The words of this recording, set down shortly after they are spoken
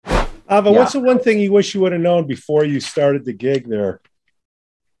Ava, what's the one thing you wish you would have known before you started the gig there?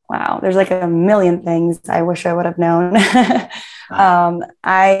 Wow, there's like a million things I wish I would have known.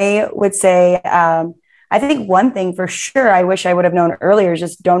 I would say, I think one thing for sure I wish I would have known earlier is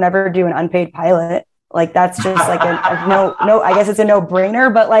just don't ever do an unpaid pilot. Like that's just like a no, I guess it's a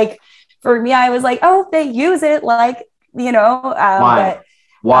no-brainer, but like for me, I was like, oh, they use it, like, Why?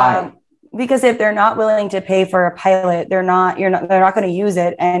 Why? Because if they're not willing to pay for a pilot, they're not going to use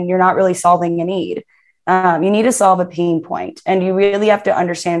it, and you're not really solving a need. You need to solve a pain point, and you really have to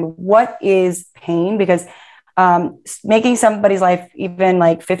understand what is pain, because making somebody's life even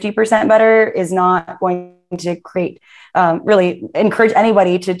like 50% better is not going to really encourage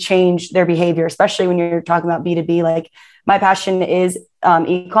anybody to change their behavior, especially when you're talking about B2B. Like my passion is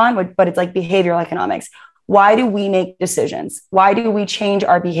econ, but it's like behavioral economics. Why do we make decisions? Why do we change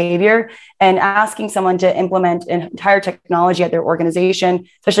our behavior? And asking someone to implement an entire technology at their organization,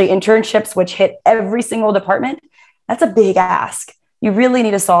 especially internships, which hit every single department, that's a big ask. You really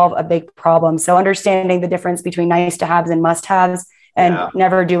need to solve a big problem. So understanding the difference between nice to haves and must haves, and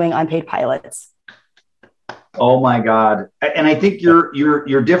never doing unpaid pilots. Oh my God. And I think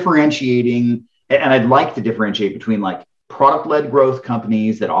you're differentiating, and I'd like to differentiate between like product-led growth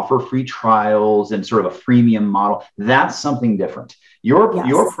companies that offer free trials and sort of a freemium model. That's something different.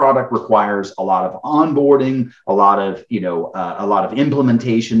 Your product requires a lot of onboarding, a lot of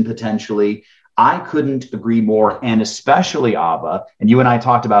implementation potentially. I couldn't agree more. And especially Ava, and you and I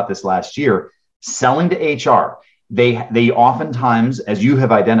talked about this last year, selling to HR, they oftentimes, as you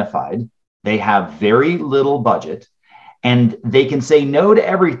have identified, they have very little budget, and they can say no to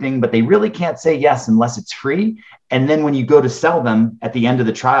everything, but they really can't say yes unless it's free. And then when you go to sell them at the end of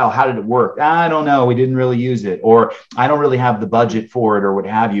the trial, how did it work? I don't know. We didn't really use it, or I don't really have the budget for it, or what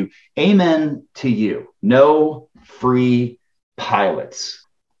have you. Amen to you. No free pilots.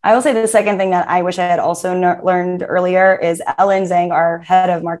 I will say the second thing that I wish I had also learned earlier is Ellen Zhang, our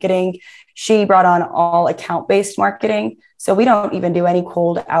head of marketing. She brought on all account-based marketing. So we don't even do any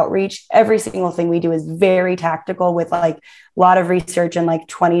cold outreach. Every single thing we do is very tactical, with like a lot of research and like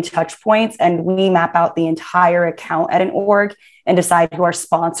 20 touch points. And we map out the entire account at an org and decide who our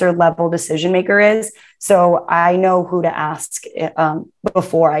sponsor level decision maker is. So I know who to ask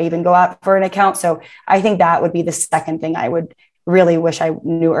before I even go out for an account. So I think that would be the second thing I would really wish I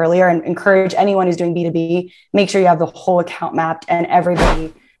knew earlier, and encourage anyone who's doing B2B, make sure you have the whole account mapped, and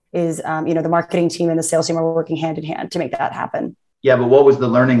everybody is, the marketing team and the sales team are working hand in hand to make that happen. Yeah, but what was the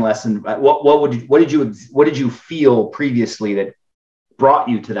learning lesson? What did you feel previously that brought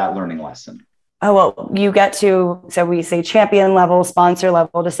you to that learning lesson? Oh, well, you get to, so we say champion level, sponsor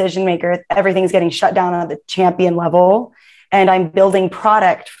level, decision maker, everything's getting shut down at the champion level. And I'm building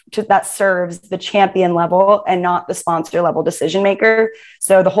product that serves the champion level and not the sponsor level decision maker.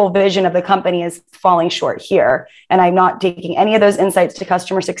 So the whole vision of the company is falling short here. And I'm not taking any of those insights to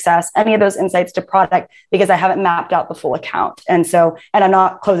customer success, any of those insights to product, because I haven't mapped out the full account. And I'm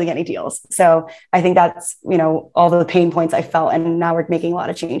not closing any deals. So I think that's, all the pain points I felt. And now we're making a lot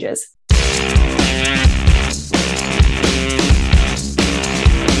of changes.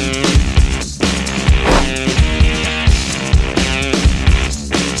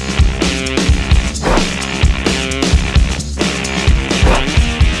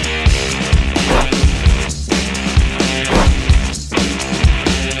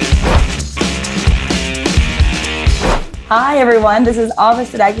 Hi, everyone. This is Ava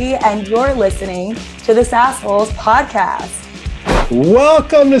Sadeghi, and you're listening to the SaaSholes podcast.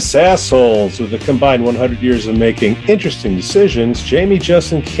 Welcome to SaaSholes. With a combined 100 years of making interesting decisions, Jamie,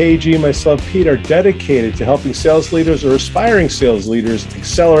 Justin, KG, and myself, Pete, are dedicated to helping sales leaders or aspiring sales leaders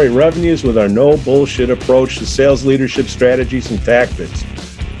accelerate revenues with our no bullshit approach to sales leadership strategies and tactics.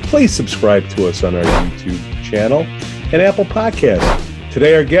 Please subscribe to us on our YouTube channel and Apple Podcasts.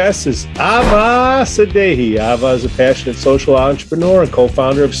 Today, our guest is Ava Sadeghi. Ava is a passionate social entrepreneur and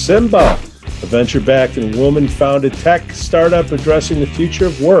co-founder of Symba, a venture-backed and woman-founded tech startup addressing the future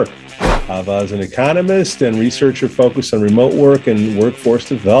of work. Ava is an economist and researcher focused on remote work and workforce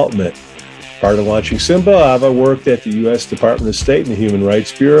development. Prior to launching Symba, Ava worked at the U.S. Department of State and the Human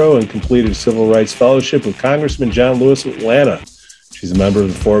Rights Bureau and completed a civil rights fellowship with Congressman John Lewis of Atlanta. She's a member of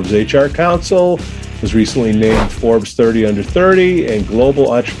the Forbes HR Council, was recently named Forbes 30 Under 30 and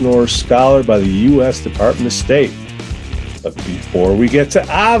Global Entrepreneur Scholar by the U.S. Department of State. But before we get to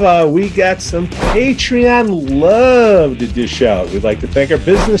Ava, we got some Patreon love to dish out. We'd like to thank our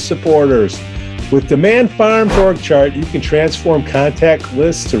business supporters. With Demand Farm's org chart, you can transform contact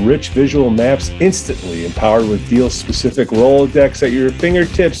lists to rich visual maps instantly. Empowered with deal-specific Rolodex at your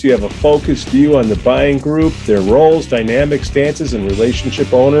fingertips, you have a focused view on the buying group, their roles, dynamic stances, and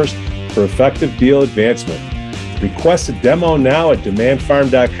relationship owners, for effective deal advancement. Request a demo now at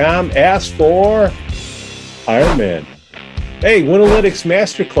demandfarm.com. Ask for Iron Man. Hey, Winalytics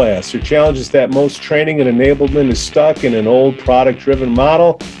Masterclass. Your challenge is that most training and enablement is stuck in an old product-driven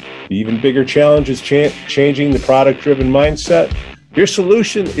model. The even bigger challenge is changing the product-driven mindset. Your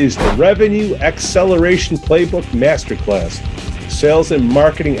solution is the Revenue Acceleration Playbook Masterclass. Sales and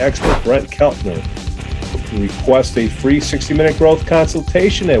marketing expert Brent Keltner. Request a free 60-minute growth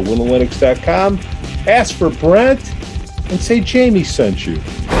consultation at Winalytics.com. Ask for Brent and say Jamie sent you.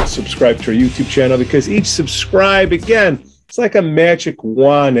 Subscribe to our YouTube channel because each subscribe, again, it's like a magic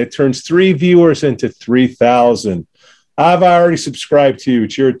wand. It turns 3 viewers into 3,000. I've already subscribed to you.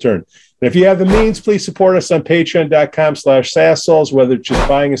 It's your turn. And if you have the means, please support us on patreon.com/SaaSouls, whether it's just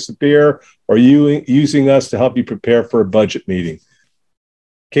buying us a beer or you using us to help you prepare for a budget meeting.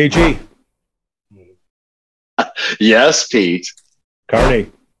 KG. Yes, Pete.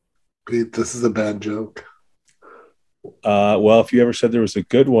 Carney. Pete, this is a bad joke. Well, if you ever said there was a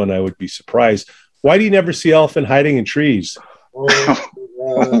good one, I would be surprised. Why do you never see elephant hiding in trees?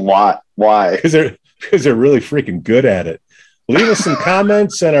 Why? Because they're really freaking good at it. Leave us some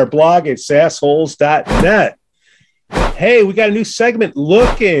comments on our blog at sassholes.net. Hey, we got a new segment,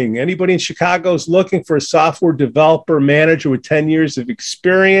 Looking. Anybody in Chicago is looking for a software developer manager with 10 years of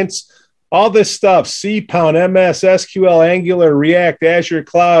experience. All this stuff, CPound, MS, SQL, Angular, React, Azure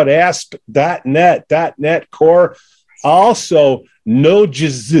Cloud, ASP, .NET Core. Also,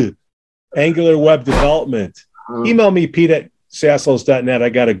 Node.js, Angular Web Development. Email me, Pete at sassholes.net. I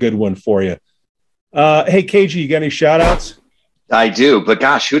got a good one for you. Hey, KG, you got any shout-outs? I do, but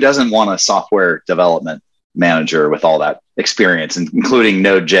gosh, who doesn't want a software development manager with all that experience, including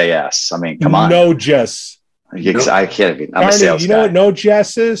Node.js? I mean, come on. Node.js. I can't. I'm Carney, a sales you know guy. what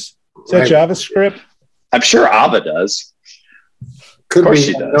Node.js is? Is that JavaScript? I'm sure Ava does. Could Of course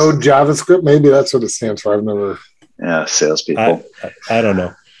be she does. no JavaScript. Maybe that's what it stands for. I've never. Yeah, salespeople. I don't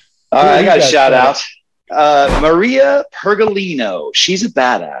know. I got a shout out. Maria Pergolino. She's a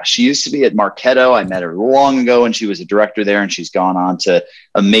badass. She used to be at Marketo. I met her long ago and she was a director there, and she's gone on to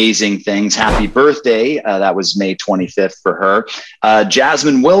amazing things. Happy birthday. That was May 25th for her.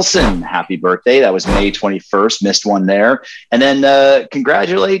 Jasmine Wilson. Happy birthday. That was May 21st. Missed one there. And then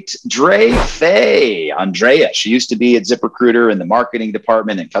congratulate Dre Faye. Andrea. She used to be at ZipRecruiter in the marketing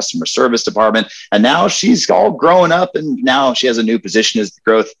department and customer service department. And now she's all grown up and now she has a new position as the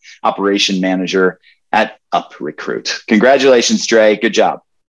growth operation manager at UpRecruit. Congratulations, Dre. Good job.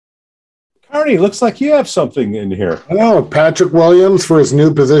 Carney, looks like you have something in here. Oh, Patrick Williams for his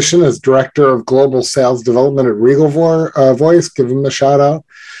new position as Director of Global Sales Development at Regal Voice. Give him a shout out.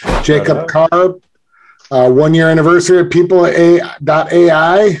 Jacob Karp, 1 year anniversary of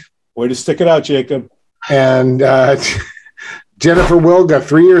People.ai. Way to stick it out, Jacob. And Jennifer Wilga,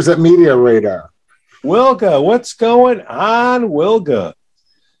 3 years at Media Radar. Wilga, what's going on, Wilga?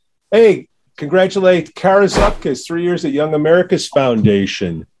 Hey, congratulate Kara Zupkis, 3 years at Young America's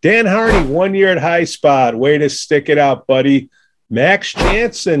Foundation. Dan Harney, 1 year at High Spot. Way to stick it out, buddy. Max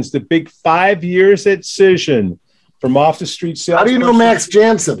Jansen's the big 5 years at Cision from Off the Street Sales. How do you know Max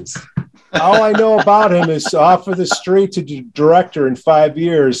Jansen's? All I know about him is off of the street to director in 5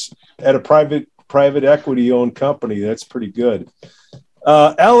 years at a private equity owned company. That's pretty good.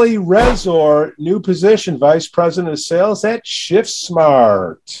 Ellie Rezor, new position, Vice President of Sales at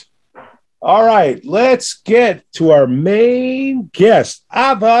ShiftSmart. All right, let's get to our main guest,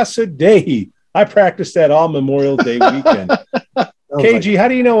 Ava Sadehi. I practiced that all Memorial Day weekend. KG, how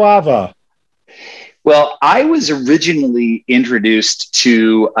do you know Ava? Well, I was originally introduced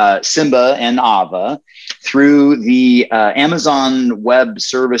to Simba and Ava through the Amazon Web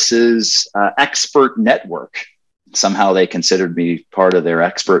Services expert network. Somehow they considered me part of their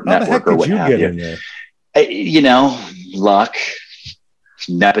expert network or what have you. In there? You know, luck,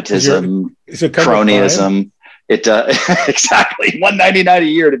 nepotism, cronyism. It exactly $199 a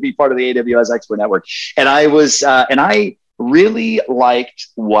year to be part of the AWS expert network. And I was, and I really liked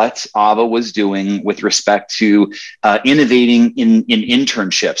what Ava was doing with respect to innovating in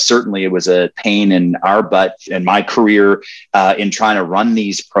internships. Certainly it was a pain in our butt in my career in trying to run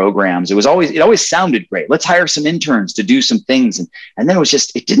these programs. It always sounded great. Let's hire some interns to do some things. And then it was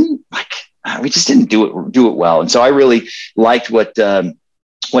just, it didn't we just didn't do it well. And so I really liked what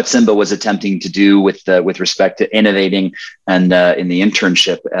Simba was attempting to do with respect to innovating and in the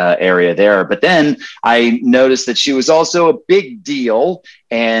internship area there. But then I noticed that she was also a big deal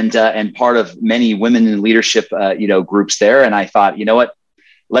and part of many women in leadership groups there. And I thought, you know what,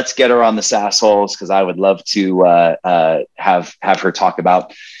 let's get her on the SaaSholes because I would love to have her talk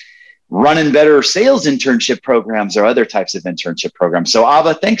about running better sales internship programs or other types of internship programs. So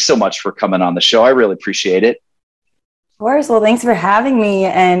Ava, thanks so much for coming on the show. I really appreciate it. Of course. Well, thanks for having me.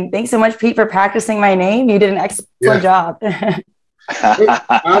 And thanks so much, Pete, for practicing my name. You did an excellent job. Hey,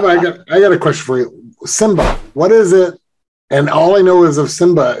 Ava, I got a question for you. Simba, what is it? And all I know is of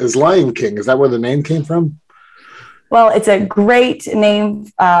Simba is Lion King. Is that where the name came from? Well, it's a great name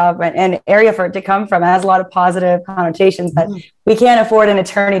and area for it to come from. It has a lot of positive connotations, but we can't afford an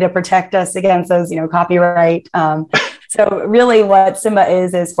attorney to protect us against those, copyright. So really what Simba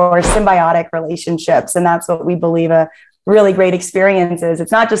is for symbiotic relationships. And that's what we believe a really great experience is.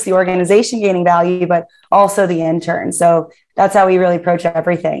 It's not just the organization gaining value, but also the intern. So that's how we really approach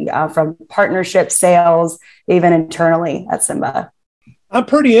everything from partnership, sales, even internally at Simba. I'm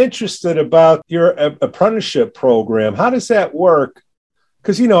pretty interested about your apprenticeship program. How does that work?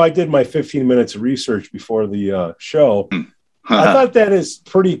 Because, I did my 15 minutes of research before the show. I thought that is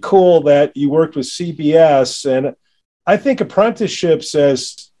pretty cool that you worked with CBS. And I think apprenticeships,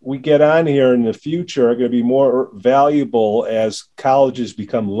 as we get on here in the future, are going to be more valuable as colleges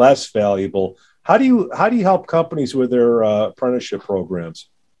become less valuable. How do you help companies with their apprenticeship programs?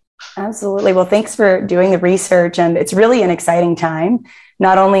 Absolutely. Well, thanks for doing the research. And it's really an exciting time.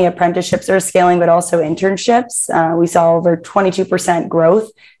 Not only apprenticeships are scaling, but also internships. We saw over 22%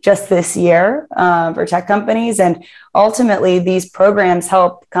 growth just this year for tech companies. And ultimately, these programs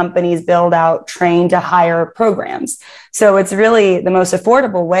help companies build out train to hire programs. So it's really the most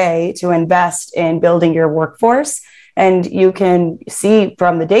affordable way to invest in building your workforce. And you can see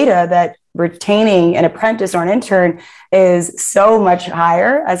from the data that retaining an apprentice or an intern is so much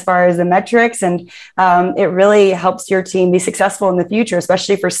higher as far as the metrics. And it really helps your team be successful in the future,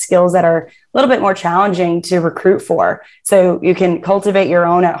 especially for skills that are a little bit more challenging to recruit for. So you can cultivate your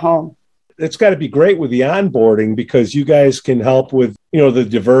own at home. It's got to be great with the onboarding because you guys can help with, the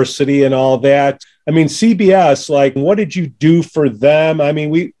diversity and all that. I mean, CBS, what did you do for them? I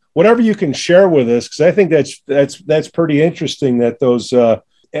mean, whatever you can share with us, because I think that's pretty interesting that those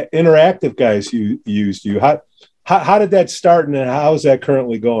interactive guys used you. How did that start and how is that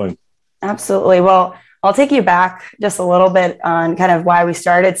currently going? Absolutely. Well, I'll take you back just a little bit on kind of why we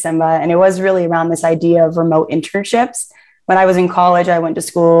started Simba. And it was really around this idea of remote internships. When I was in college, I went to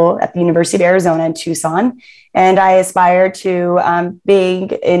school at the University of Arizona in Tucson, and I aspired to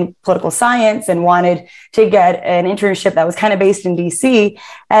being in political science and wanted to get an internship that was kind of based in DC.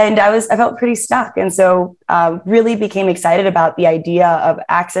 And I felt pretty stuck. And so really became excited about the idea of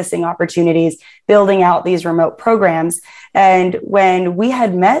accessing opportunities, building out these remote programs. And when we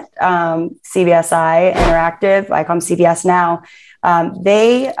had met CBSI Interactive, I call them CBS now,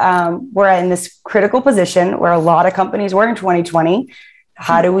 they were in this critical position where a lot of companies were in 2020.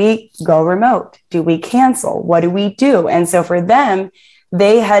 How do we go remote? Do we cancel? What do we do? And so for them,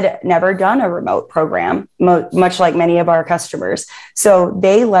 they had never done a remote program, much like many of our customers. So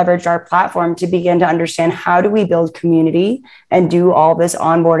they leveraged our platform to begin to understand how do we build community and do all this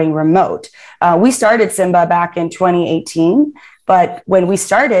onboarding remote. We started Simba back in 2018. But when we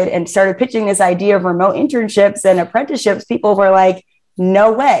started pitching this idea of remote internships and apprenticeships, people were like,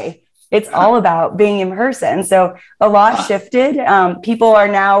 no way. It's all about being in person. So a lot shifted. People are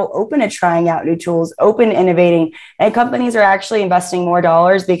now open to trying out new tools, open to innovating, and companies are actually investing more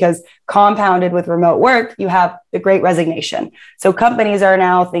dollars because compounded with remote work, you have the Great Resignation. So companies are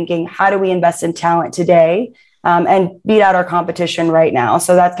now thinking, how do we invest in talent today and beat out our competition right now?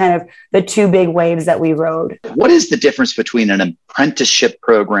 So that's kind of the two big waves that we rode. What is the difference between an apprenticeship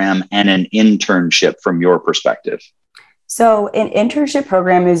program and an internship from your perspective? So an internship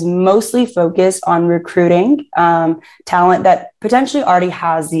program is mostly focused on recruiting talent that potentially already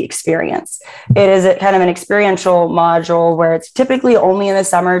has the experience. It is a kind of an experiential module where it's typically only in the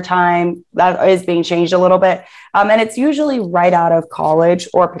summertime. That is being changed a little bit. And it's usually right out of college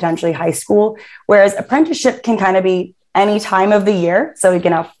or potentially high school, whereas apprenticeship can kind of be any time of the year. So we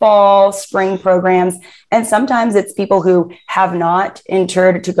can have fall, spring programs. And sometimes it's people who have not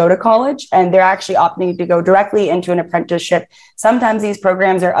interned to go to college and they're actually opting to go directly into an apprenticeship. Sometimes these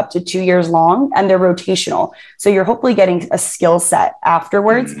programs are up to 2 years long and they're rotational. So you're hopefully getting a skill set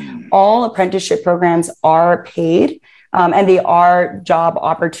afterwards. All apprenticeship programs are paid. And they are job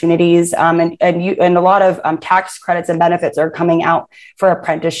opportunities, and a lot of tax credits and benefits are coming out for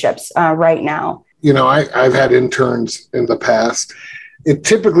apprenticeships right now. I've had interns in the past. It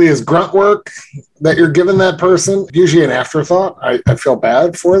typically is grunt work that you're giving that person, usually an afterthought. I feel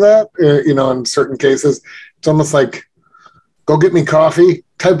bad for that. In certain cases, it's almost like, go get me coffee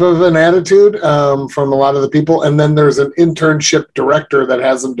type of an attitude from a lot of the people. And then there's an internship director that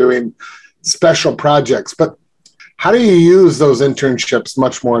has them doing special projects. But How do you use those internships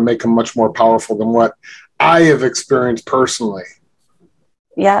much more and make them much more powerful than what I have experienced personally?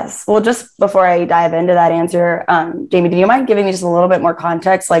 Yes. Well, just before I dive into that answer, Jamie, do you mind giving me just a little bit more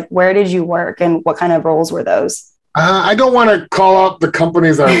context? Like, where did you work and what kind of roles were those? I don't want to call out the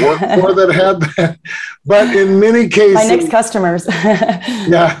companies I worked for that had that, but in many cases, my next customers.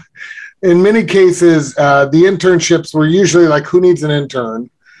 Yeah, in many cases, the internships were usually like, who needs an intern?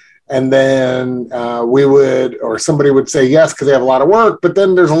 And then we would, or somebody would say yes because they have a lot of work, but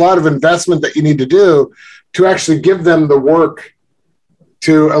then there's a lot of investment that you need to do to actually give them the work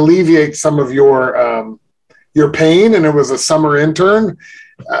to alleviate some of your pain. And it was a summer intern.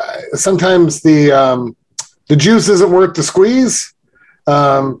 Sometimes the juice isn't worth the squeeze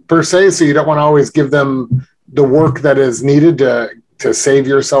per se, so you don't want to always give them the work that is needed to save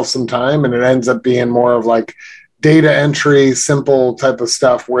yourself some time, and it ends up being more of like data entry, simple type of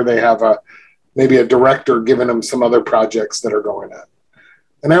stuff where they have maybe a director giving them some other projects that are going on.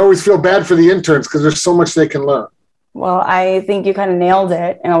 And I always feel bad for the interns because there's so much they can learn. Well, I think you kind of nailed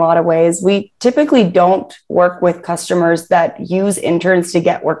it in a lot of ways. We typically don't work with customers that use interns to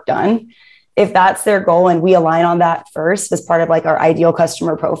get work done. If that's their goal and we align on that first as part of like our ideal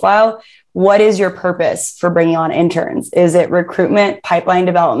customer profile, what is your purpose for bringing on interns? Is it recruitment, pipeline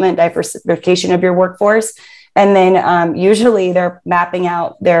development, diversification of your workforce? And then usually they're mapping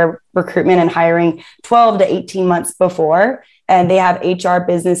out their recruitment and hiring 12 to 18 months before, and they have HR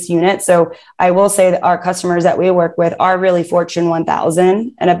business units. So I will say that our customers that we work with are really Fortune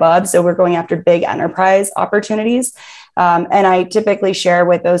 1000 and above. So we're going after big enterprise opportunities. And I typically share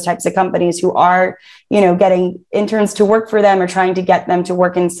with those types of companies who are, getting interns to work for them or trying to get them to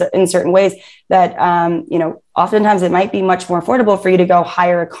work in certain ways that, oftentimes it might be much more affordable for you to go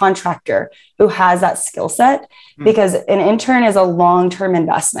hire a contractor who has that skill set, because an intern is a long-term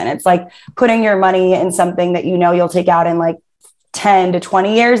investment. It's like putting your money in something that you'll take out in like 10 to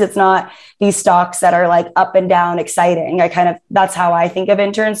 20 years. It's not these stocks that are like up and down exciting. That's how I think of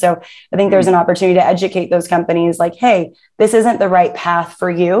interns. So I think there's an opportunity to educate those companies like, hey, this isn't the right path for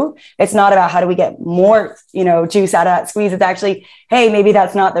you. It's not about how do we get more, juice out of that squeeze. It's actually, hey, maybe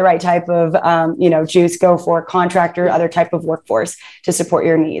that's not the right type of, juice. Go for contractor, other type of workforce to support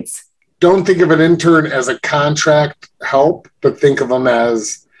your needs. Don't think of an intern as a contract help, but think of them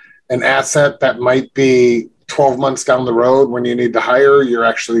as an asset that might be 12 months down the road when you need to hire, you're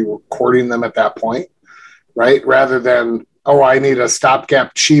actually courting them at that point, right? Rather than, I need a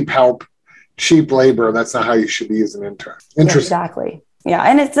stopgap, cheap help, cheap labor. That's not how you should be using an intern. Interesting. Yeah, exactly. Yeah.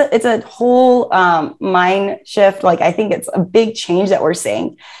 And it's a whole mind shift. Like, I think it's a big change that we're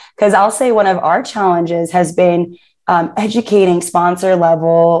seeing, because I'll say one of our challenges has been educating sponsor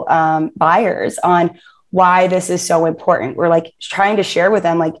level buyers on why this is so important. We're like trying to share with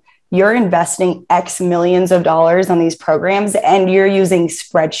them, like, you're investing X millions of dollars on these programs and you're using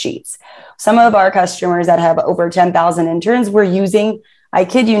spreadsheets. Some of our customers that have over 10,000 interns were using, I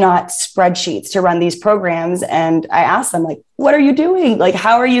kid you not, spreadsheets to run these programs. And I asked them, like, what are you doing? Like,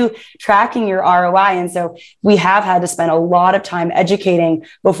 how are you tracking your ROI? And so we have had to spend a lot of time educating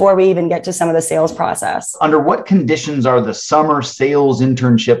before we even get to some of the sales process. Under what conditions are the summer sales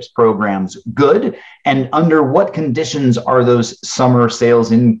internships programs good? And under what conditions are those summer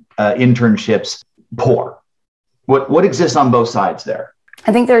sales internships poor? What exists on both sides there?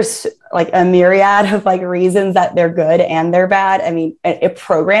 I think there's like a myriad of like reasons that they're good and they're bad. I mean, a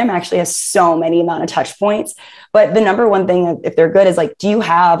program actually has so many amount of touch points, but the number one thing, if they're good, is like, do you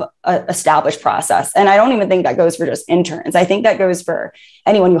have an established process? And I don't even think that goes for just interns. I think that goes for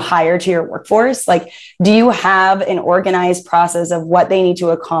anyone you hire to your workforce. Like, do you have an organized process of what they need to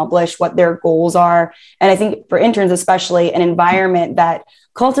accomplish, what their goals are? And I think for interns, especially, an environment that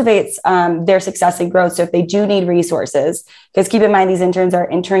cultivates their success and growth. So if they do need resources, because keep in mind, these interns are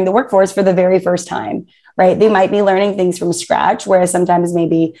entering the workforce for the very first time, right? They might be learning things from scratch, whereas sometimes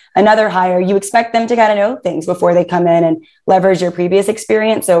maybe another hire, you expect them to kind of know things before they come in and leverage your previous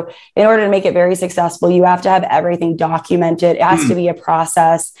experience. So in order to make it very successful, you have to have everything documented. It has to be a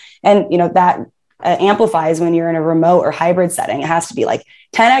process. And, that amplifies when you're in a remote or hybrid setting. It has to be like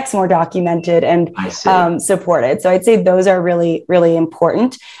 10x more documented and supported. So I'd say those are really, really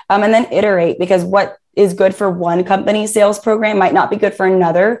important. And then iterate, because what is good for one company's sales program might not be good for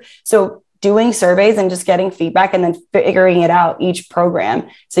another. So doing surveys and just getting feedback and then figuring it out each program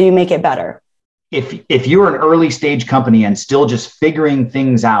so you make it better. If you're an early stage company and still just figuring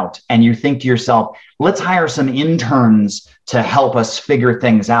things out, and you think to yourself, let's hire some interns to help us figure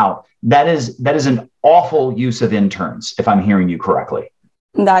things out, that is an awful use of interns, if I'm hearing you correctly.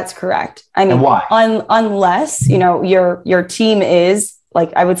 That's correct. I mean, and why? Unless, your team is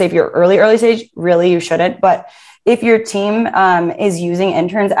like, I would say if you're early stage, really, you shouldn't. But if your team is using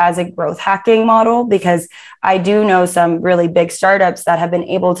interns as a growth hacking model, because I do know some really big startups that have been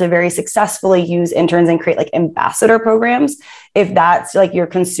able to very successfully use interns and create like ambassador programs. If that's like your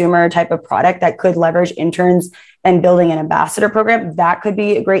consumer type of product that could leverage interns and building an ambassador program, that could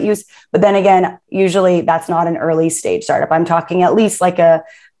be a great use. But then again, usually that's not an early stage startup. I'm talking at least like a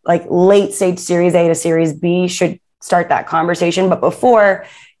late stage Series A to Series B should start that conversation. But before,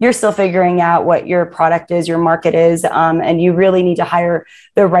 you're still figuring out what your product is, your market is, and you really need to hire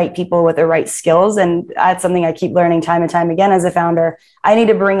the right people with the right skills. And that's something I keep learning time and time again as a founder. I need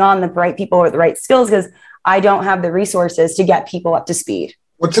to bring on the right people with the right skills because I don't have the resources to get people up to speed.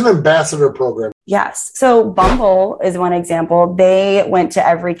 What's an ambassador program? Yes. So Bumble is one example. They went to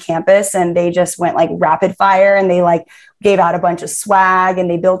every campus and they just went like rapid fire, and they like gave out a bunch of swag, and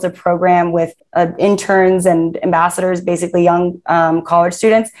they built a program with interns and ambassadors, basically young college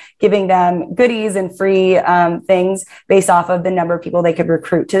students, giving them goodies and free things based off of the number of people they could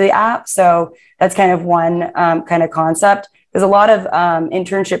recruit to the app. So that's kind of one kind of concept. Because a lot of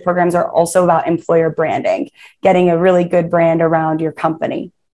internship programs are also about employer branding, getting a really good brand around your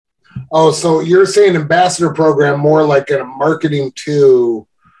company. Oh, so you're saying ambassador program more like a marketing to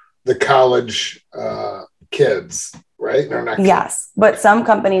the college kids, right? Or not yes, but some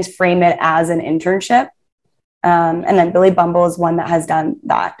companies frame it as an internship. And then Billy Bumble is one that has done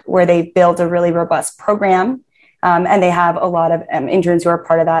that, where they built a really robust program, and they have a lot of interns who are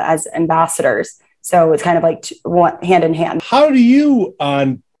part of that as ambassadors. So it's kind of like hand in hand. How do you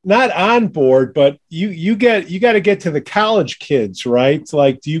not on board, but you got to get to the college kids, right?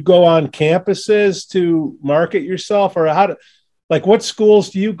 Like, do you go on campuses to market yourself, or what schools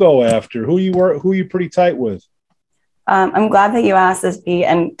do you go after? Who you pretty tight with? I'm glad that you asked this, Pete.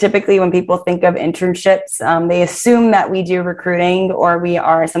 And typically when people think of internships, they assume that we do recruiting or we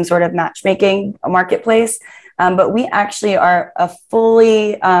are some sort of matchmaking marketplace. But we actually are a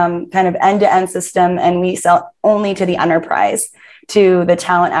fully kind of end-to-end system, and we sell only to the enterprise, to the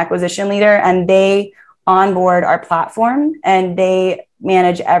talent acquisition leader, and they onboard our platform and they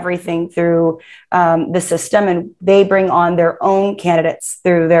manage everything through the system, and they bring on their own candidates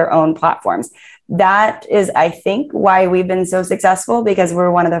through their own platforms. That is, I think, why we've been so successful, because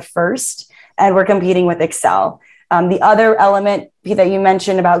we're one of the first and we're competing with Excel. The other element that you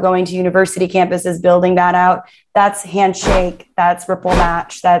mentioned about going to university campuses, building that out, that's Handshake, that's Ripple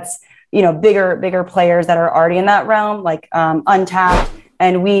Match, that's, bigger players that are already in that realm, like Untapped,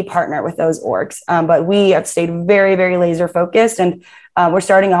 and we partner with those orgs. But we have stayed very, very laser focused, and we're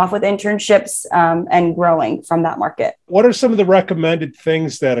starting off with internships and growing from that market. What are some of the recommended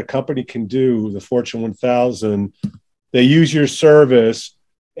things that a company can do, the Fortune 1000? They use your service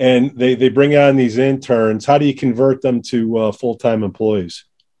and they bring on these interns. How do you convert them to full-time employees?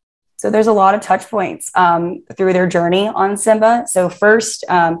 So there's a lot of touch points through their journey on Symba. So first,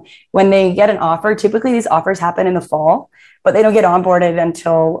 when they get an offer, typically these offers happen in the fall, but they don't get onboarded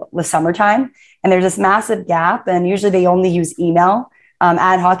until the summertime. And there's this massive gap, and usually they only use email,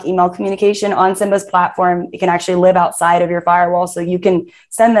 ad hoc email communication on Symba's platform. It can actually live outside of your firewall, so you can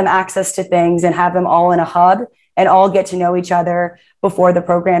send them access to things and have them all in a hub and all get to know each other before the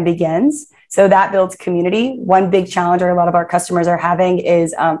program begins. So that builds community. One big challenge a lot of our customers are having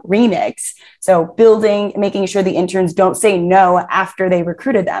is remix. So making sure the interns don't say no after they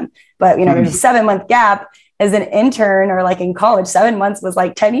recruited them. But, there's a 7-month gap. As an intern, or like in college, 7 months was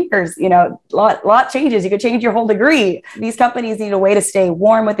like 10 years, lot changes. You could change your whole degree. These companies need a way to stay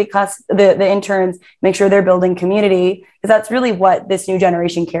warm with the interns, make sure they're building community, because that's really what this new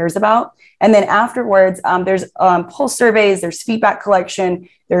generation cares about. And then afterwards, there's pulse surveys, there's feedback collection,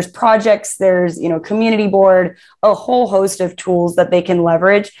 there's projects, there's, community board, a whole host of tools that they can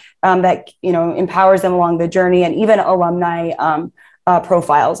leverage that, empowers them along the journey, and even alumni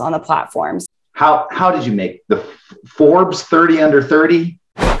profiles on the platforms. How did you make the Forbes 30 under 30?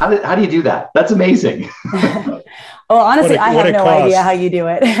 How do you do that? That's amazing. Well, honestly, I have no idea how you do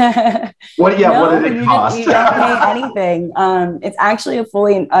it. What did it cost? You don't pay anything. It's actually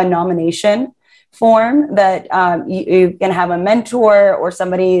a nomination form that you can have a mentor or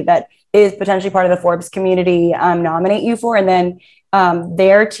somebody that is potentially part of the Forbes community nominate you for, and then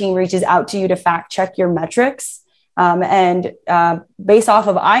their team reaches out to you to fact check your metrics. And based off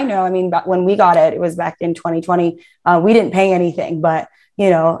of, when we got it was back in 2020, we didn't pay anything, but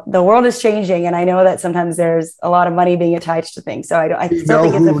the world is changing, and I know that sometimes there's a lot of money being attached to things. So I still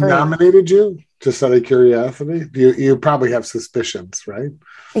think it's a free. Who nominated you? Just out of curiosity, you probably have suspicions, right?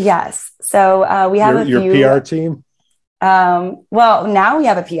 Yes. So we have your PR team. Well, now we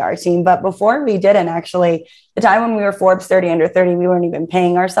have a PR team, but before we didn't. Actually, the time when we were Forbes 30 under 30, we weren't even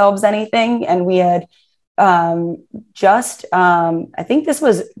paying ourselves anything, and we had I think this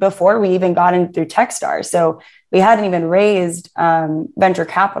was before we even got in through Techstars. So we hadn't even raised venture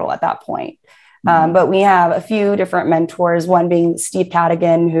capital at that point. But we have a few different mentors, one being Steve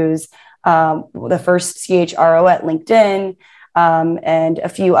Cadigan, who's the first CHRO at LinkedIn, and a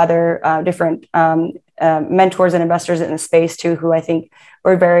few other different mentors and investors in the space too, who I think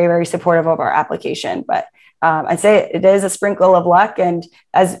were very, very supportive of our application. But I'd say it is a sprinkle of luck. And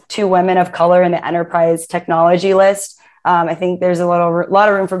as two women of color in the enterprise technology list, I think there's a lot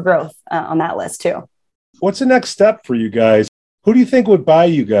of room for growth on that list too. What's the next step for you guys? Who do you think would buy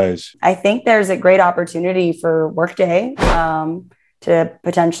you guys? I think there's a great opportunity for Workday to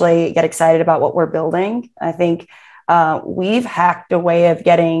potentially get excited about what we're building. I think we've hacked a way of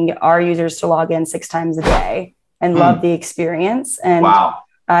getting our users to log in 6 times a day and love the experience. And wow.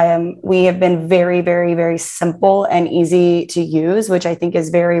 We have been very, very, very simple and easy to use, which I think is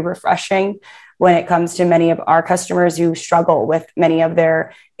very refreshing when it comes to many of our customers who struggle with many of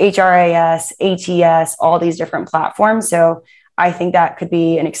their HRIS, ATS, all these different platforms. So I think that could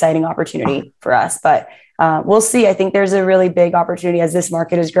be an exciting opportunity for us, but we'll see. I think there's a really big opportunity as this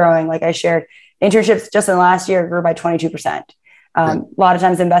market is growing. Like I shared, internships just in the last year grew by 22%. A lot of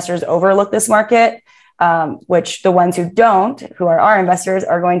times investors overlook this market, which the ones who don't, who are our investors,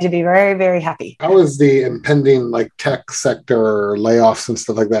 are going to be very, very happy. How is the impending tech sector layoffs and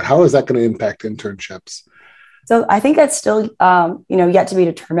stuff like that? How is that going to impact internships? So I think that's still, yet to be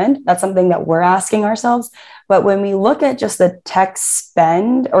determined. That's something that we're asking ourselves. But when we look at just the tech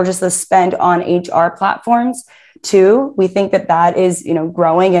spend or just the spend on HR platforms too, we think that is,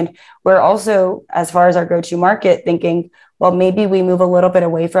 growing. And we're also, as far as our go-to market, thinking, well, maybe we move a little bit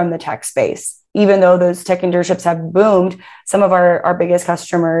away from the tech space. Even though those tech internships have boomed, some of our biggest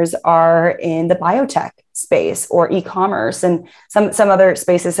customers are in the biotech space or e-commerce and some other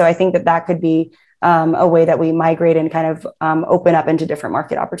spaces. So I think that could be a way that we migrate and kind of open up into different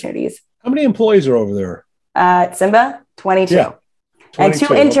market opportunities. How many employees are over there? At Simba, 22. Yeah, 22. And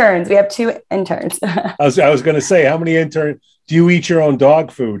 2 interns. We have 2 interns. I was going to say, how many interns? Do you eat your own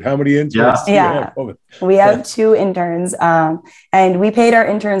dog food? How many interns do you have? We have 2 interns, and we paid our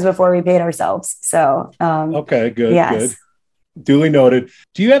interns before we paid ourselves. So, okay, good, yes. Good. Duly noted.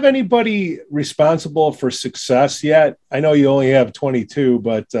 Do you have anybody responsible for success yet? I know you only have 22,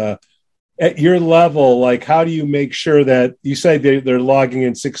 but at your level, how do you make sure that you say they're logging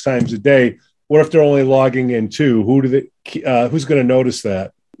in 6 times a day? What if they're only logging in 2? Who's going to notice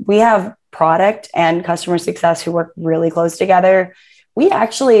that? We have product and customer success who work really close together. We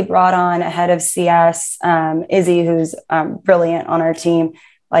actually brought on a head of CS, Izzy, who's brilliant on our team.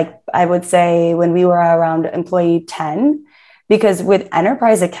 I would say when we were around employee 10, because with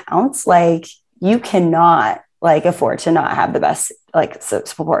enterprise accounts, you cannot afford to not have the best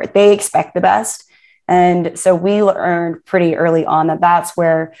support. They expect the best. And so we learned pretty early on that's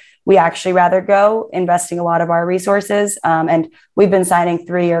where we actually rather go, investing a lot of our resources. And we've been signing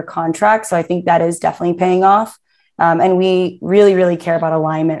 3-year contracts. So I think that is definitely paying off. And we really, really care about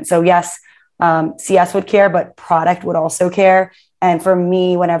alignment. So yes, CS would care, but product would also care. And for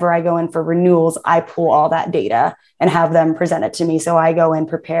me, whenever I go in for renewals, I pull all that data and have them present it to me. So I go in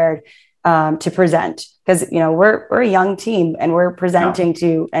prepared to present because, we're a young team and we're presenting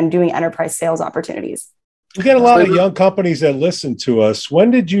to and doing enterprise sales opportunities. We get a lot of young companies that listen to us. When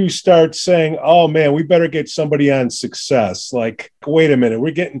did you start saying, oh man, we better get somebody on success? Wait a minute,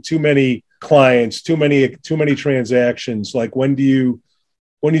 we're getting too many clients, too many transactions. When do you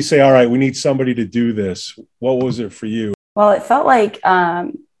say, all right, we need somebody to do this? What was it for you? Well, it felt like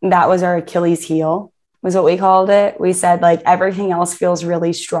that was our Achilles heel, was what we called it. We said everything else feels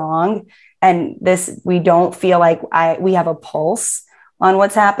really strong. And we don't feel like we have a pulse on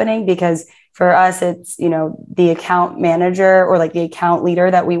what's happening, because for us, it's, the account manager or the account leader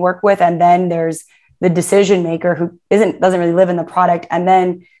that we work with. And then there's the decision maker who doesn't really live in the product. And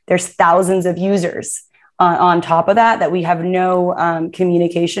then there's thousands of users on top of that we have no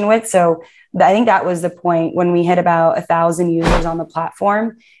communication with. So I think that was the point when we hit about 1,000 users on the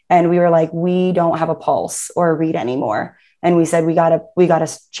platform and we were we don't have a pulse or a read anymore. And we said, we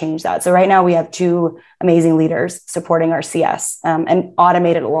gotta change that. So right now we have 2 amazing leaders supporting our CS and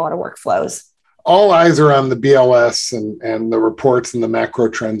automated a lot of workflows. All eyes are on the BLS and the reports and the macro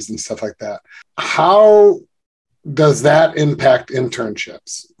trends and stuff like that. How does that impact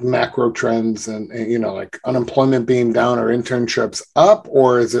internships, macro trends and unemployment being down or internships up,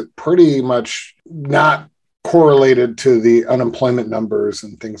 or is it pretty much not correlated to the unemployment numbers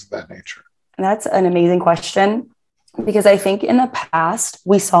and things of that nature? That's an amazing question, because I think in the past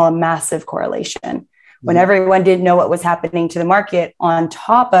we saw a massive correlation when everyone didn't know what was happening to the market. On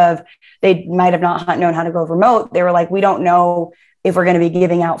top of, they might have not known how to go remote. They were like, we don't know if we're going to be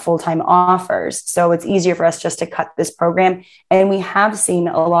giving out full-time offers. So it's easier for us just to cut this program. And we have seen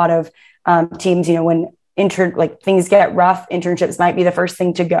a lot of teams, when things get rough, internships might be the first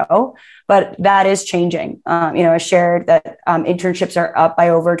thing to go, but that is changing. I shared that internships are up by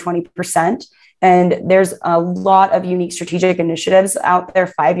over 20%. And there's a lot of unique strategic initiatives out there,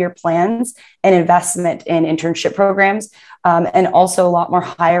 5-year plans and investment in internship programs. And also a lot more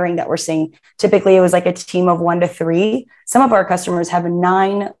hiring that we're seeing. Typically, it was like a team of 1 to 3. Some of our customers have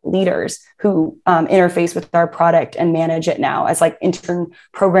 9 leaders who interface with our product and manage it now as like intern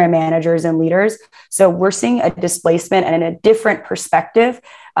program managers and leaders. So we're seeing a displacement and a different perspective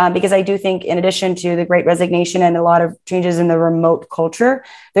because I do think in addition to the Great Resignation and a lot of changes in the remote culture,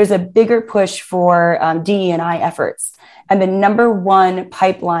 there's a bigger push for DE&I efforts. And the number one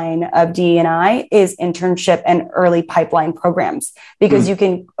pipeline of DE&I is internship and early pipeline programs, because you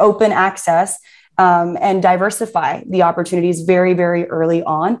can open access and diversify the opportunities very, very early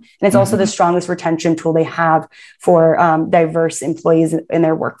on. And it's also the strongest retention tool they have for diverse employees in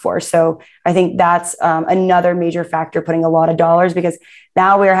their workforce. So I think that's another major factor, putting a lot of dollars, because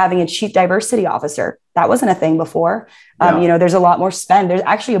now we're having a chief diversity officer. That wasn't a thing before. There's a lot more spend. There's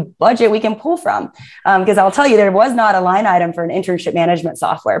actually a budget we can pull from, because I'll tell you, there was not a line item for an internship management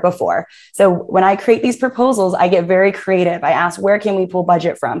software before. So when I create these proposals, I get very creative. I ask, where can we pull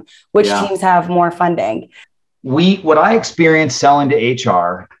budget from? Which teams have more funding? What I experienced selling to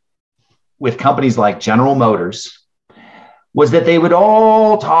HR with companies like General Motors was that they would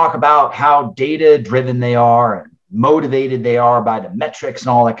all talk about how data-driven they are and motivated they are by the metrics and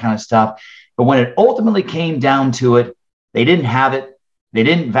all that kind of stuff. But when it ultimately came down to it, they didn't have it, they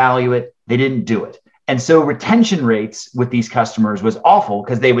didn't value it, they didn't do it. And so retention rates with these customers was awful,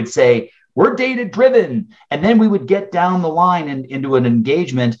 because they would say, we're data driven. And then we would get down the line and into an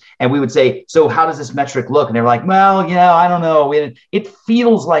engagement and we would say, so how does this metric look? And they're like, well, I don't know. It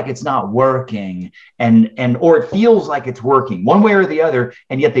feels like it's not working or it feels like it's working one way or the other.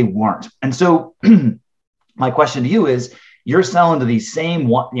 And yet they weren't. And so my question to you is, you're selling to these same,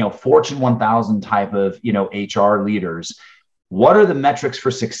 Fortune 1000 type of, HR leaders. What are the metrics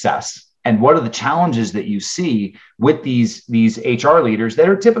for success? And what are the challenges that you see with these HR leaders that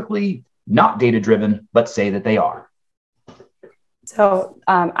are typically not data-driven, but say that they are? So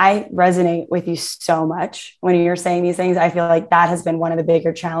I resonate with you so much when you're saying these things. I feel like that has been one of the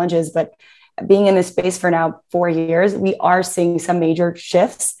bigger challenges. But being in this space for now 4 years, we are seeing some major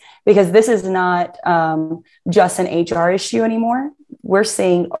shifts, because this is not just an HR issue anymore. We're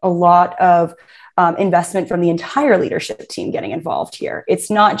seeing a lot of investment from the entire leadership team getting involved here.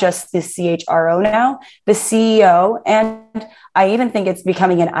 It's not just the CHRO now, the CEO, and I even think it's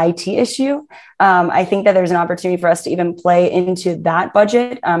becoming an IT issue. I think that there's an opportunity for us to even play into that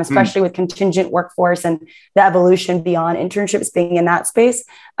budget, especially with contingent workforce and the evolution beyond internships being in that space.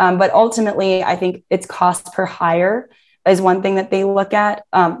 But ultimately, I think it's cost per hire is one thing that they look at,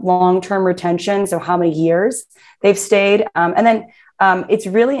 long-term retention. So how many years they've stayed. And then it's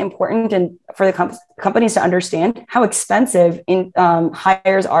really important for the companies to understand how expensive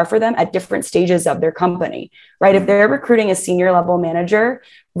hires are for them at different stages of their company, right? If they're recruiting a senior level manager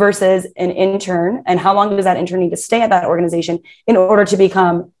versus an intern, and how long does that intern need to stay at that organization in order to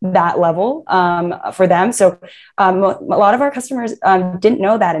become that level for them? So a lot of our customers didn't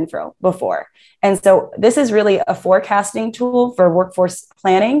know that info before. And so this is really a forecasting tool for workforce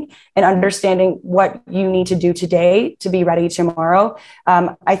planning and understanding what you need to do today to be ready tomorrow.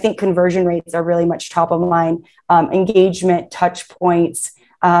 I think conversion rates are really much top of mind, engagement, touch points,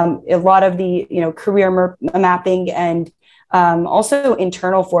 a lot of the career mapping, and also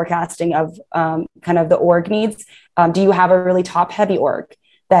internal forecasting of kind of the org needs. Do you have a really top heavy org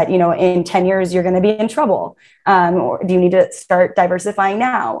that, in 10 years, you're going to be in trouble? Or do you need to start diversifying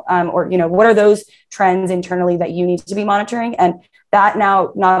now? Or what are those trends internally that you need to be monitoring? And that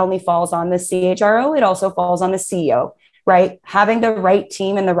now not only falls on the CHRO, it also falls on the CEO, right? Having the right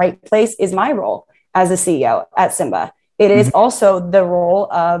team in the right place is my role as a CEO at Symba. It is also the role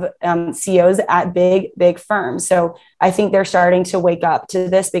of CEOs at big firms. So I think they're starting to wake up to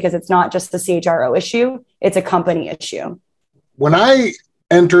this, because it's not just the CHRO issue, it's a company issue. When I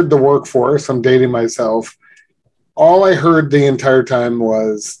entered the workforce, I'm dating myself, all I heard the entire time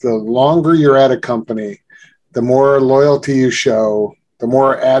was, the longer you're at a company, the more loyalty you show, the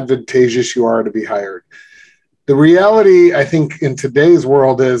more advantageous you are to be hired. The reality, I think, in today's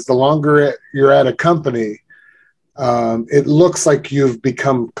world is, the longer you're at a company, it looks like you've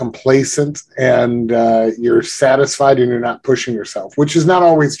become complacent and you're satisfied and you're not pushing yourself, which is not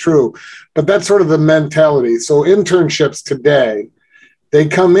always true, but that's sort of the mentality. So internships today, they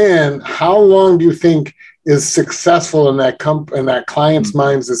come in, how long do you think is successful in that client's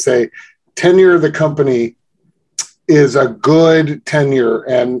minds to say tenure of the company is a good tenure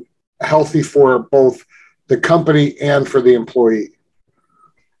and healthy for both the company and for the employee?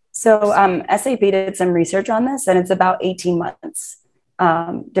 So SAP did some research on this, and it's about 18 months,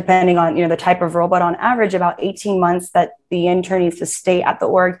 depending on the type of role, but on average, about 18 months that the intern needs to stay at the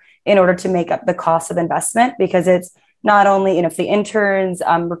org in order to make up the cost of investment, because it's not only the interns,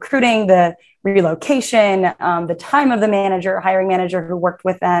 recruiting, the relocation, the time of the hiring manager who worked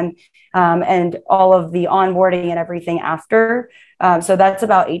with them, and all of the onboarding and everything after. So that's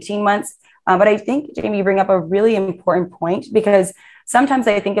about 18 months. But I think, Jamie, you bring up a really important point, because sometimes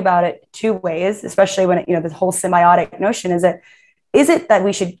I think about it two ways, especially when the whole symbiotic notion is it that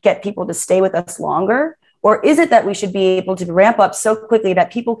we should get people to stay with us longer, or is it that we should be able to ramp up so quickly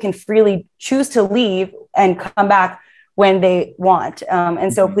that people can freely choose to leave and come back when they want?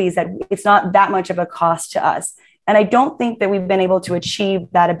 And so please, that it's not that much of a cost to us. And I don't think that we've been able to achieve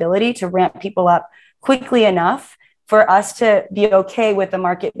that ability to ramp people up quickly enough for us to be okay with the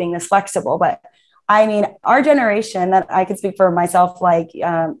market being this flexible. But I mean, our generation, that I could speak for myself, like,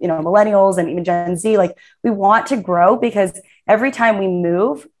 millennials and even Gen Z, like, we want to grow, because every time we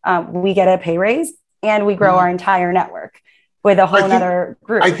move, we get a pay raise and we grow our entire network with a whole other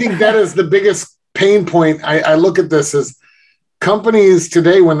group. I think that is the biggest pain point. I look at this as companies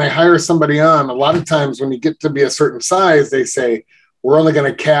today, when they hire somebody on, a lot of times when you get to be a certain size, they say, we're only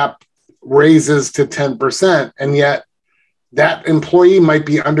going to cap raises to 10%. And yet that employee might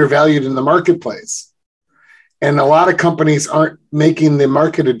be undervalued in the marketplace. And a lot of companies aren't making the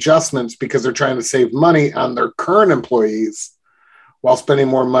market adjustments because they're trying to save money on their current employees while spending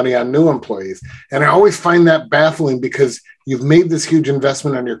more money on new employees. And I always find that baffling, because you've made this huge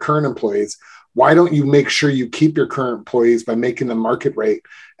investment on your current employees. Why don't you make sure you keep your current employees by making the market rate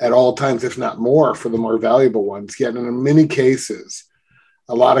at all times, if not more, for the more valuable ones? Yet in many cases,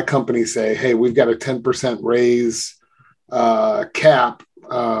 a lot of companies say, hey, we've got a 10% raise cap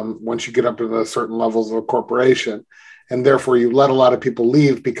once you get up to the certain levels of a corporation. And therefore you let a lot of people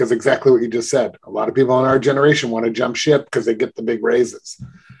leave, because exactly what you just said, a lot of people in our generation want to jump ship because they get the big raises.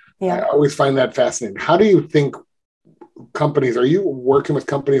 Yeah. I always find that fascinating. How do you think companies, are you working with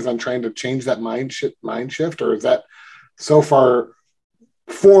companies on trying to change that mind shift, or is that so far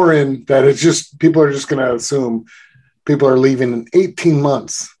foreign that it's just, people are just going to assume people are leaving in 18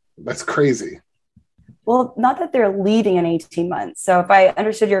 months? That's crazy. Well, not that they're leaving in 18 months. So if I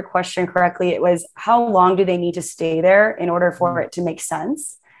understood your question correctly, it was, how long do they need to stay there in order for it to make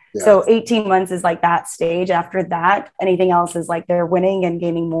sense? Yeah. So 18 months is like that stage. After that, anything else is like they're winning and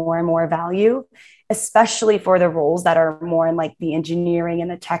gaining more and more value, especially for the roles that are more in like the engineering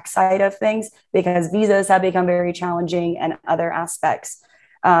and the tech side of things, because visas have become very challenging and other aspects.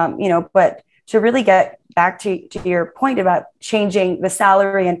 But to really get back to your point about changing the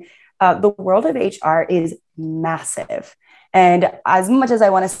salary, and the world of HR is massive. And as much as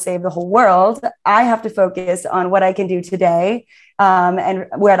I want to save the whole world, I have to focus on what I can do today, and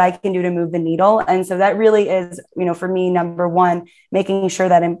what I can do to move the needle. And so that really is, for me, number one, making sure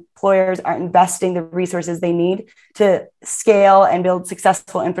that employers are investing the resources they need to scale and build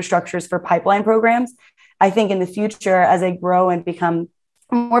successful infrastructures for pipeline programs. I think in the future, as I grow and become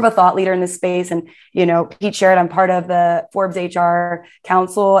more of a thought leader in this space, and Pete shared, I'm part of the Forbes HR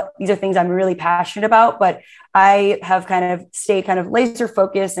Council. These are things I'm really passionate about, but I have kind of stayed kind of laser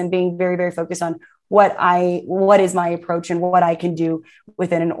focused and being very, very focused on what is my approach and what I can do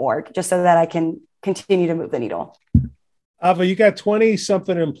within an org, just so that I can continue to move the needle. Ava, you got 20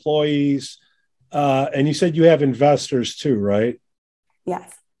 something employees, and you said you have investors too, right?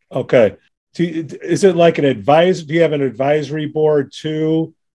 Yes. Okay. Is it like do you have an advisory board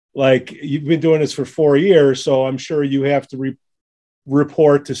too? Like, you've been doing this for 4 years, so I'm sure you have to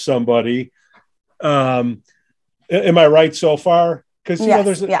report to somebody. Am I right so far? Because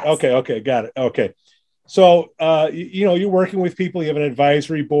yes. Okay, got it. Okay, so you're working with people. You have an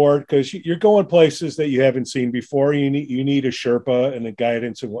advisory board because you're going places that you haven't seen before. You need a Sherpa and a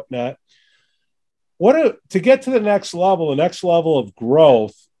guidance and whatnot. To get to the next level of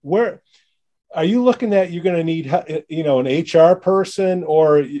growth, where are you looking at? You're going to need, an HR person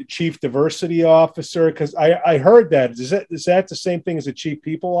or chief diversity officer? Because I heard that. Is that the same thing as a chief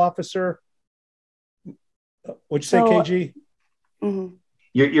people officer? What'd you say, KG? Mm-hmm.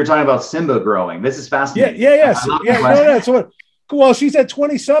 You're talking about Simba growing. This is fascinating. Yeah. Well, she's at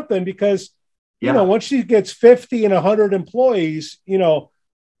 20 something because you know, once she gets 50 and 100 employees, you know,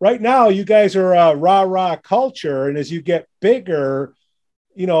 right now you guys are a rah culture. And as you get bigger,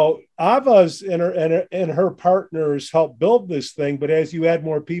 you know, Ava's and her partners help build this thing. But as you add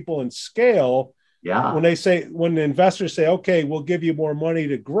more people and scale, when the investors say, okay, we'll give you more money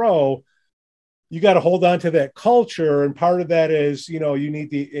to grow, you got to hold on to that culture. And part of that is, you know, you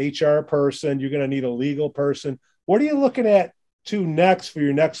need the HR person, you're going to need a legal person. What are you looking at to next for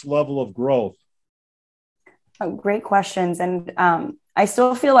your next level of growth? Oh, great questions. And I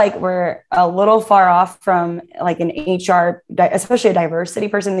still feel like we're a little far off from like an HR, especially a diversity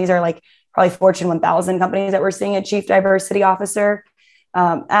person. These are like probably Fortune 1000 companies that we're seeing a chief diversity officer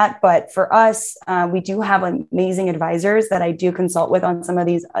at. But for us, we do have amazing advisors that I do consult with on some of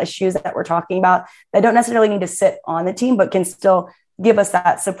these issues that we're talking about that don't necessarily need to sit on the team, but can still give us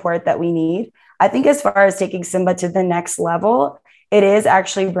that support that we need. I think as far as taking Simba to the next level, it is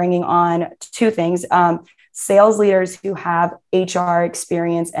actually bringing on two things. Sales leaders who have HR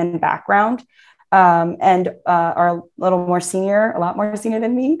experience and background and are a little more senior, a lot more senior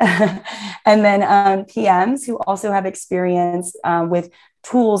than me. And then PMs who also have experience with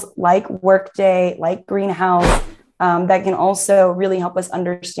tools like Workday, like Greenhouse, that can also really help us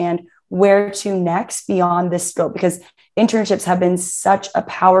understand where to next beyond this scope, because internships have been such a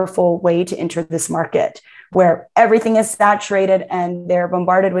powerful way to enter this market where everything is saturated and they're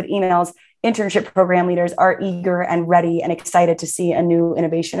bombarded with emails. Internship program leaders are eager and ready and excited to see a new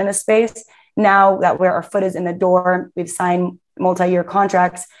innovation in the space. Now that where our foot is in the door, we've signed multi-year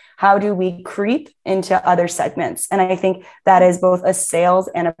contracts. How do we creep into other segments? And I think that is both a sales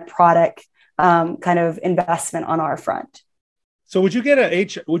and a product kind of investment on our front. So would you get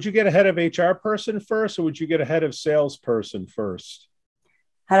a head of HR person first, or would you get a head of sales person first?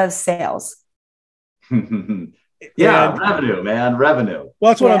 Head of sales. Yeah, revenue, man, revenue.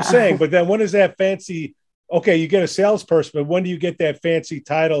 Well, that's what I'm saying. But then when is that fancy? Okay, you get a salesperson, but when do you get that fancy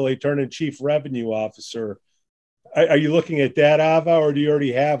title? They turn in chief revenue officer. Are you looking at that, Ava, or do you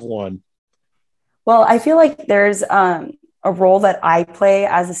already have one? Well, I feel like there's a role that I play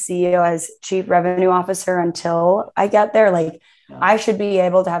as a CEO, as chief revenue officer until I get there. Like I should be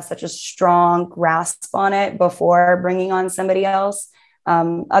able to have such a strong grasp on it before bringing on somebody else.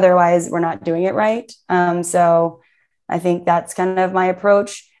 Otherwise, we're not doing it right. So I think that's kind of my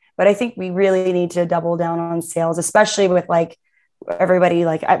approach. But I think we really need to double down on sales, especially with like everybody.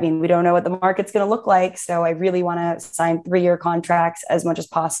 Like, I mean, we don't know what the market's going to look like. So I really want to sign 3-year contracts as much as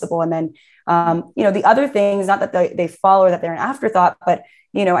possible. And then, you know, the other things, not that they follow or that they're an afterthought, but,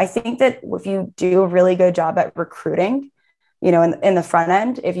 you know, I think that if you do a really good job at recruiting, you know, in the front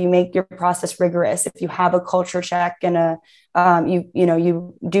end, if you make your process rigorous, if you have a culture check and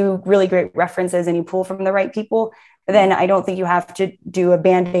you do really great references and you pull from the right people, then I don't think you have to do a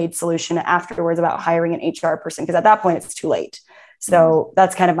Band-Aid solution afterwards about hiring an HR person, because at that point it's too late. So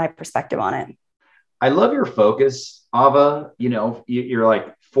that's kind of my perspective on it. I love your focus, Ava. You know, you're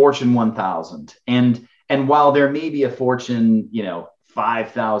like Fortune 1000. And while there may be a Fortune,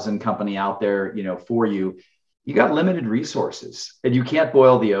 5,000 company out there, for you, you got limited resources and you can't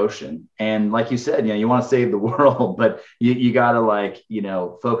boil the ocean. And like you said, you want to save the world, but you got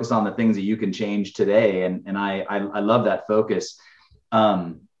to focus on the things that you can change today. And I love that focus.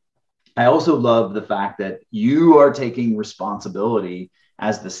 I also love the fact that you are taking responsibility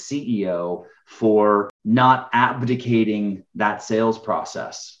as the CEO for not abdicating that sales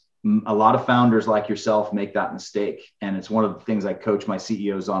process. A lot of founders like yourself make that mistake. And it's one of the things I coach my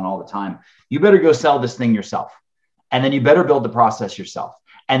CEOs on all the time. You better go sell this thing yourself. And then you better build the process yourself.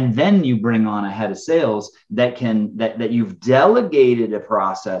 And then you bring on a head of sales that you've delegated a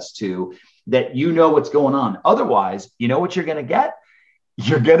process to, that you know what's going on. Otherwise, you know what you're going to get?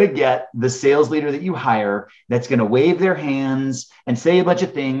 You're going to get the sales leader that you hire that's going to wave their hands and say a bunch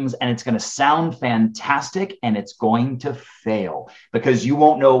of things, and it's going to sound fantastic, and it's going to fail because you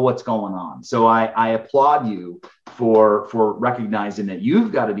won't know what's going on. So I applaud you for recognizing that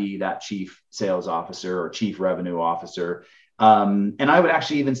you've got to be that chief sales officer or chief revenue officer. And I would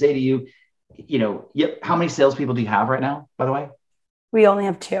actually even say to you, how many salespeople do you have right now, by the way? We only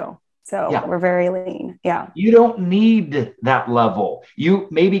have 2. So we're very lean. Yeah. You don't need that level. You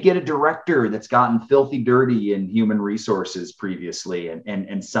maybe get a director that's gotten filthy dirty in human resources previously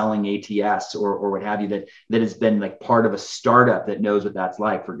and selling ATS or what have you, that has been like part of a startup that knows what that's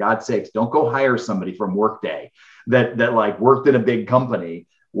like. For God's sakes, don't go hire somebody from Workday that like worked in a big company.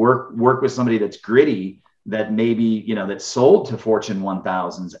 Work with somebody that's gritty, that maybe, that's sold to Fortune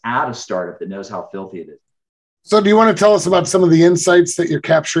 1000s at a startup that knows how filthy it is. So do you want to tell us about some of the insights that you're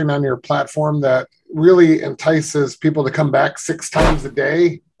capturing on your platform that really entices people to come back 6 times a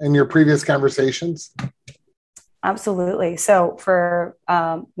day in your previous conversations? Absolutely. So for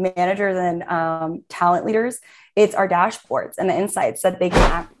managers and talent leaders, it's our dashboards and the insights that they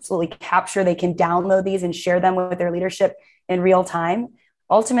can absolutely capture. They can download these and share them with their leadership in real time.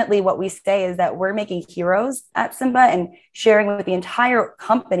 Ultimately, what we say is that we're making heroes at Symba and sharing with the entire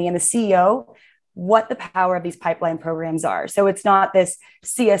company and the CEO what the power of these pipeline programs are. So it's not this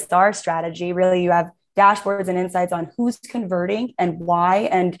CSR strategy. Really, you have dashboards and insights on who's converting and why,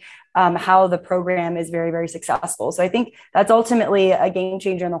 and how the program is very, very successful. So I think that's ultimately a game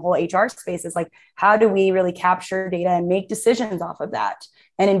changer in the whole HR space, is like, how do we really capture data and make decisions off of that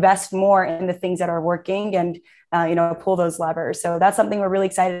and invest more in the things that are working and, pull those levers. So that's something we're really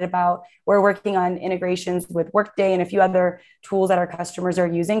excited about. We're working on integrations with Workday and a few other tools that our customers are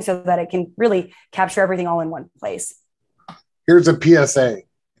using so that it can really capture everything all in one place. Here's a PSA.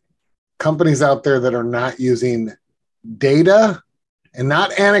 Companies out there that are not using data, and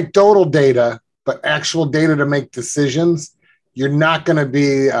not anecdotal data, but actual data to make decisions, you're not going to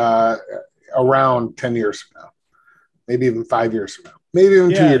be around 10 years from now, maybe even 5 years from now, maybe even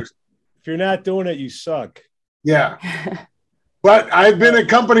 2 years. If you're not doing it, you suck. Yeah. But I've been at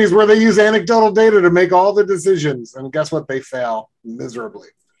companies where they use anecdotal data to make all the decisions, and guess what? They fail miserably.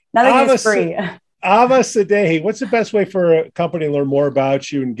 Nothing is free. Ava Sadehi, what's the best way for a company to learn more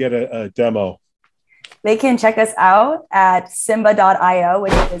about you and get a demo? They can check us out at symba.io,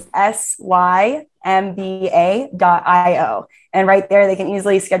 which is SYMBA.io. And right there, they can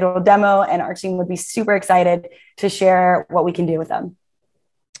easily schedule a demo, and our team would be super excited to share what we can do with them.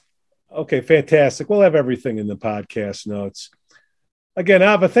 Okay, fantastic. We'll have everything in the podcast notes. Again,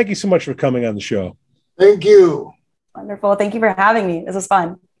 Ava, thank you so much for coming on the show. Thank you. Wonderful. Thank you for having me. This was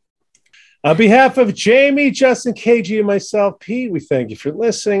fun. On behalf of Jamie, Justin, KG, and myself, Pete, we thank you for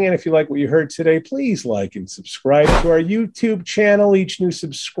listening. And if you like what you heard today, please like and subscribe to our YouTube channel. Each new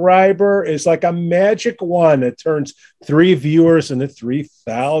subscriber is like a magic wand that turns 3 viewers into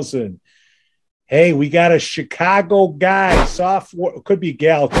 3,000. Hey, we got a Chicago guy, software, could be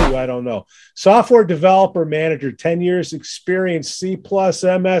gal too, I don't know. Software developer manager, 10 years experience, C++, MS,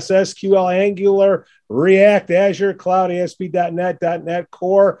 SQL, Angular, React, Azure, Cloud, ASP.NET, .NET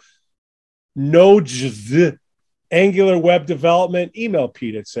Core, Node.js, Angular web development. Email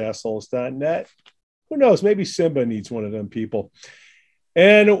Pete at sassholes.net. Who knows? Maybe Symba needs one of them people.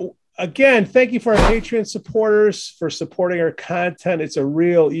 And again, thank you for our Patreon supporters for supporting our content. It's a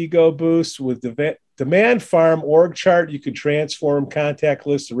real ego boost. With Demand Farm org chart, you can transform contact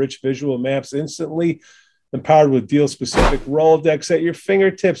lists to rich visual maps instantly. Empowered with deal-specific Rolodex at your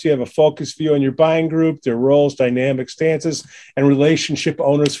fingertips. You have a focus view on your buying group, their roles, dynamic stances, and relationship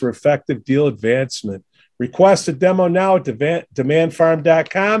owners for effective deal advancement. Request a demo now at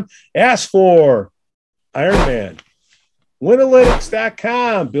demandfarm.com. Ask for Iron Man.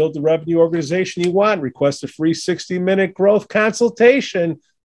 Winalytics.com. Build the revenue organization you want. Request a free 60-minute growth consultation,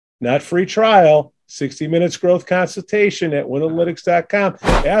 not free trial. 60 minutes growth consultation at winalytics.com.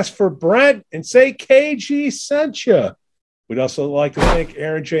 Ask for Brent and say KG sent you. We'd also like to thank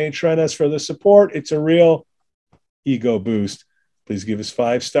Aaron J. and Trennis for the support. It's a real ego boost. Please give us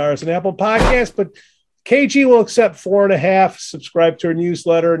 5 stars on Apple Podcasts, but KG will accept 4.5. Subscribe to our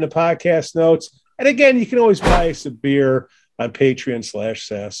newsletter and the podcast notes. And again, you can always buy us a beer on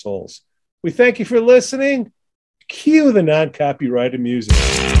Patreon/sassholes. We thank you for listening. Cue the non-copyrighted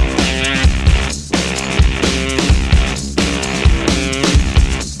music.